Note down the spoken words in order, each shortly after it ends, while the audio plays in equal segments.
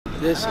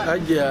Yes,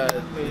 Aisha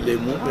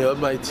Lemu, may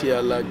Almighty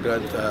Allah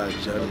grant her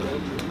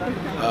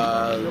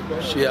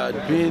Jannah. She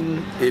had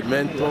been a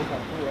mentor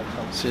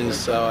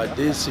since our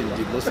days in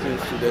the Muslim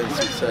Student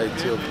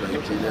Society of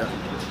Nigeria.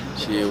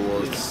 She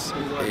was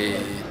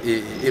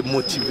a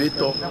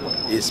motivator,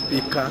 a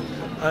speaker,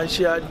 and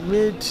she had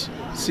made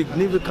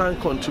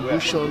significant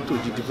contribution to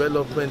the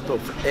development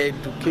of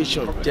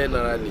education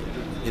generally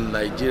in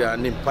Nigeria,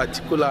 and in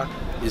particular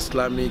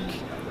Islamic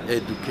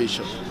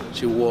education.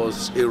 She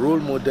was a role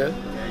model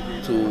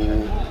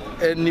to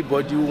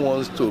anybody who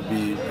wants to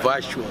be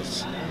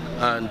virtuous,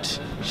 and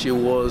she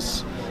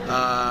was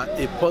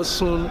a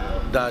person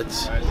that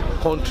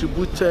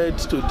contributed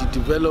to the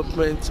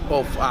development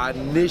of our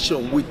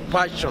nation with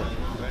passion,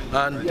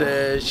 and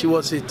she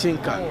was a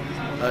thinker,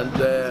 and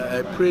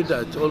I pray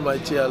that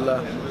Almighty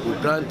Allah will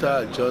grant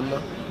her a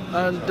Jannah.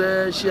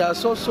 And she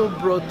has also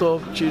brought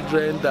up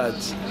children that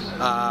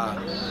are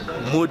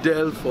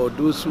model for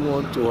those who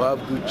want to have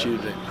good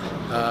children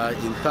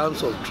in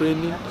terms of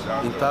training,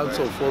 in terms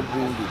of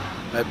upbringing.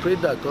 I pray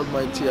that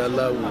Almighty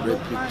Allah will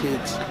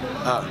replicate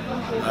her.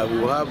 I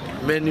will have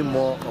many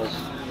more of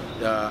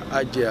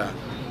Aisha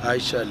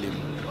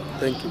Lemu.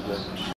 Thank you very much.